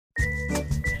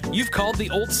You've called the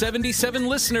Old 77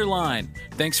 listener line.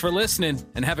 Thanks for listening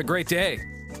and have a great day.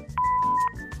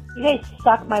 You guys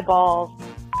suck my balls.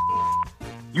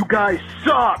 You guys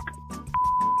suck!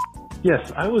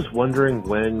 Yes, I was wondering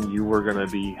when you were going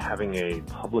to be having a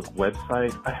public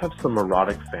website. I have some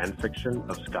erotic fan fiction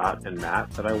of Scott and Matt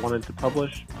that I wanted to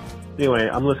publish. Anyway,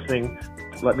 I'm listening.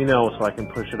 Let me know so I can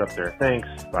push it up there. Thanks.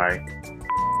 Bye.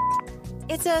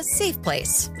 It's a safe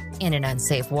place in an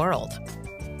unsafe world.